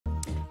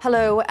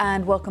Hello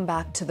and welcome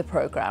back to the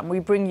program. We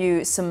bring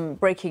you some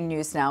breaking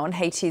news now. And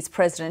Haiti's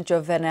President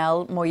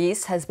Jovenel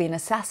Moïse has been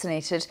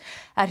assassinated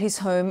at his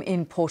home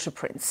in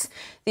Port-au-Prince.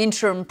 The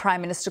interim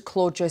Prime Minister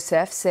Claude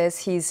Joseph says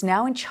he's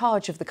now in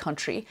charge of the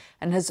country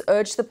and has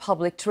urged the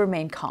public to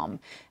remain calm.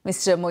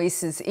 Mr.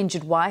 Moïse's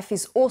injured wife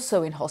is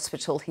also in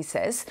hospital, he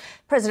says.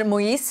 President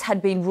Moïse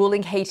had been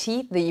ruling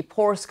Haiti, the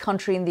poorest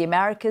country in the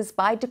Americas,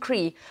 by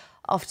decree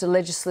after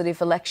legislative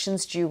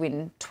elections due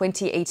in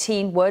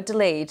 2018 were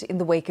delayed in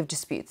the wake of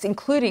disputes,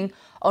 including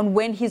on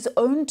when his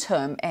own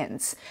term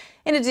ends.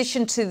 In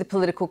addition to the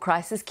political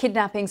crisis,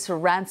 kidnappings for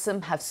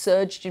ransom have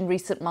surged in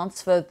recent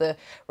months, further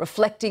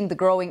reflecting the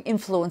growing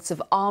influence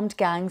of armed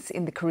gangs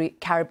in the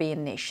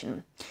Caribbean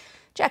nation.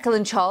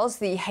 Jacqueline Charles,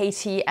 the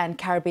Haiti and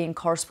Caribbean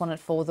correspondent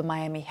for the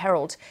Miami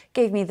Herald,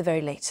 gave me the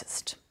very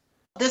latest.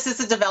 This is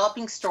a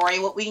developing story.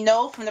 What we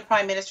know from the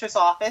Prime Minister's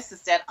office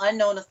is that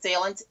unknown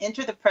assailants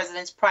entered the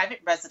president's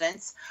private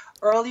residence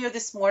earlier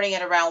this morning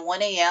at around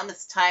 1 a.m.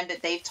 It's time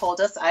that they've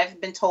told us.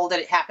 I've been told that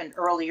it happened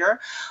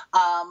earlier,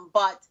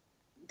 but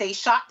they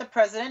shot the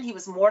president. He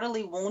was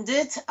mortally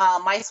wounded.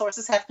 My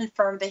sources have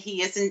confirmed that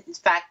he is in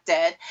fact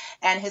dead,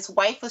 and his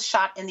wife was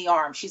shot in the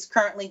arm. She's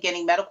currently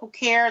getting medical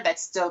care.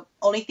 That's the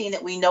only thing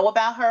that we know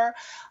about her.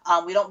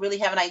 We don't really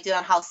have an idea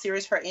on how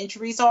serious her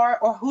injuries are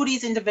or who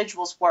these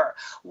individuals were.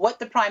 What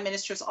the Prime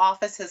Minister's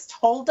office has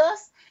told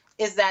us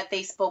is that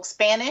they spoke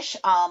Spanish.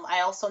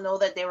 I also know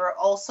that they were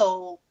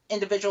also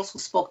individuals who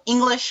spoke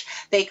English.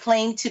 They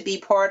claimed to be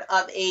part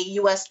of a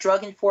U.S.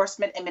 Drug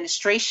Enforcement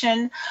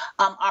Administration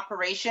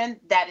operation.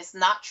 That is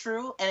not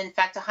true. And in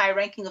fact, a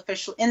high-ranking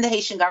official in the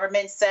Haitian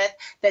government said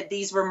that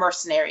these were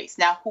mercenaries.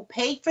 Now, who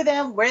paid for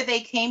them, where they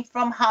came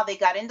from, how they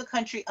got in the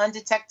country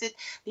undetected,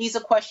 these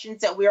are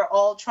questions that we are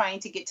all trying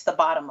to get to the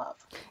bottom of.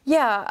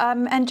 Yeah,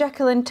 and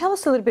Jacqueline, tell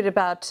us a little bit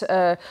about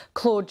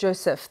Claude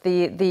Joseph,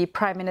 the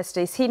Prime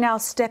Minister. Is he now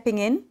stepping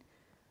in?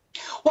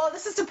 Well,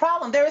 this is the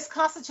problem. There is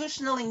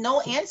constitutionally no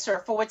answer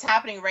for what's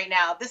happening right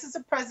now. This is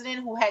a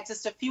president who had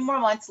just a few more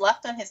months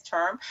left on his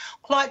term.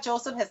 Claude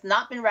Joseph has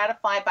not been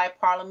ratified by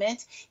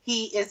Parliament.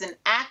 He is an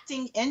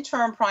acting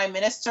interim prime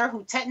minister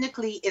who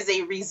technically is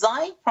a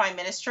resigned prime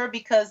minister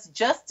because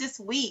just this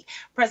week,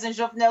 President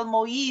Jovenel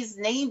Moïse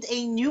named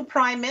a new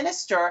prime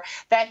minister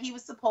that he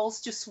was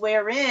supposed to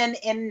swear in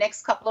the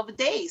next couple of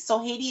days.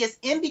 So Haiti is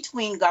in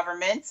between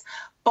governments,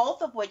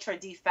 both of which are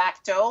de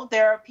facto.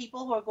 There are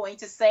people who are going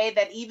to say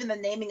that even the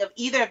naming of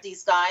either of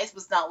these guys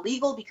was not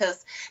legal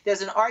because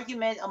there's an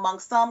argument among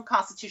some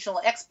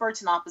constitutional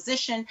experts in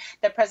opposition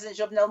that President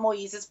Jovenel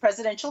Moïse's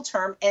presidential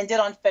term ended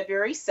on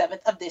February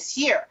 7th of this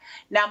year.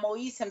 Now,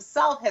 Moïse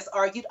himself has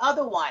argued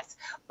otherwise,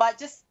 but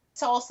just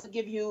to also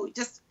give you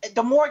just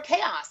the more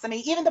chaos. I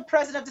mean, even the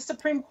president of the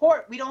Supreme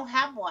Court, we don't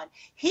have one.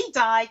 He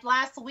died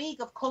last week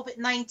of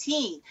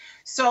COVID-19.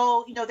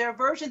 So, you know, there are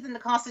versions in the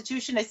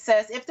Constitution that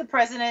says if the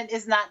president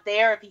is not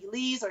there, if he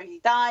leaves or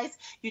he dies,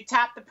 you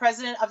tap the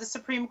president of the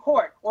Supreme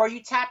Court or you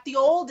tap the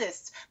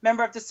oldest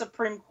member of the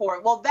Supreme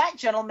Court. Well, that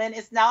gentleman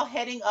is now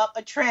heading up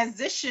a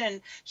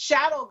transition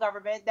shadow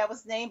government that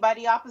was named by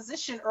the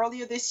opposition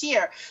earlier this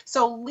year.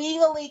 So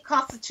legally,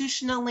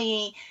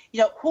 constitutionally, you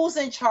know, who's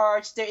in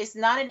charge? There is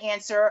not an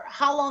answer.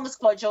 How long is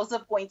Claude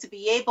Joseph going to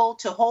be able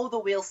to hold the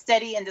wheel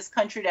steady in this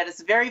country that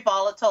is very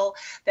volatile,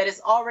 that is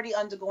already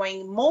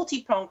undergoing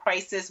multi-pronged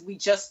crisis? We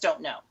just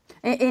don't know.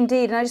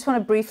 Indeed. And I just want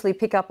to briefly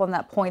pick up on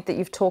that point that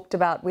you've talked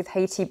about with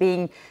Haiti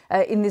being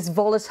in this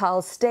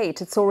volatile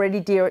state. It's already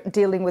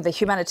dealing with a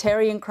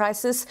humanitarian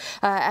crisis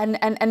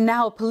and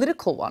now a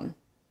political one.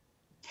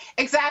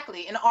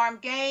 Exactly. In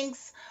armed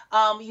gangs,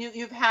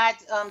 you've had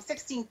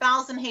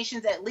 16,000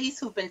 Haitians at least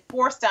who've been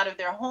forced out of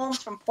their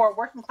homes from poor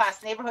working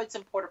class neighborhoods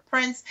in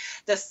Port-au-Prince.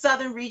 The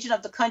southern region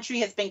of the country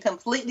has been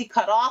completely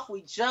cut off.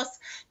 We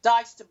just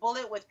dodged a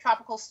bullet with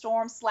tropical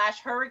storm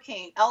 /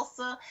 hurricane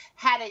Elsa.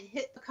 Had it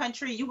hit the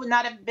country, you would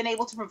not have been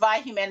able to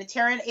provide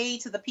humanitarian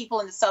aid to the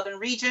people in the southern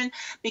region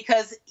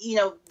because, you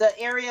know, the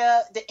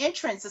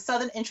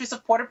southern entrance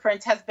of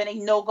Port-au-Prince has been a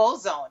no-go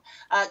zone.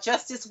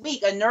 Just this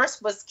week, a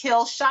nurse was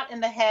killed, shot in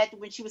the head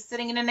when she was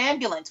sitting in an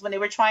ambulance when they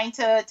were trying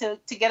to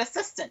get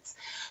assistance.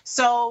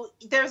 So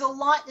there's a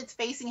lot that's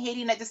facing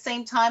Haiti, and at the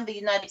same time, the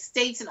United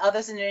States and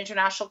others in the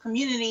international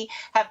community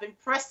have been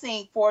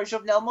pressing for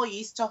Jovenel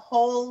Moïse to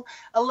hold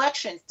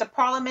elections. The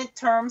parliament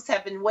terms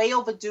have been way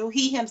overdue.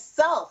 He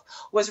himself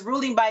was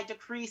ruling by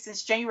decree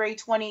since January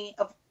 20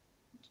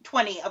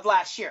 of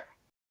last year.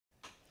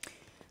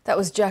 That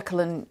was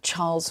Jacqueline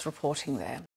Charles reporting there.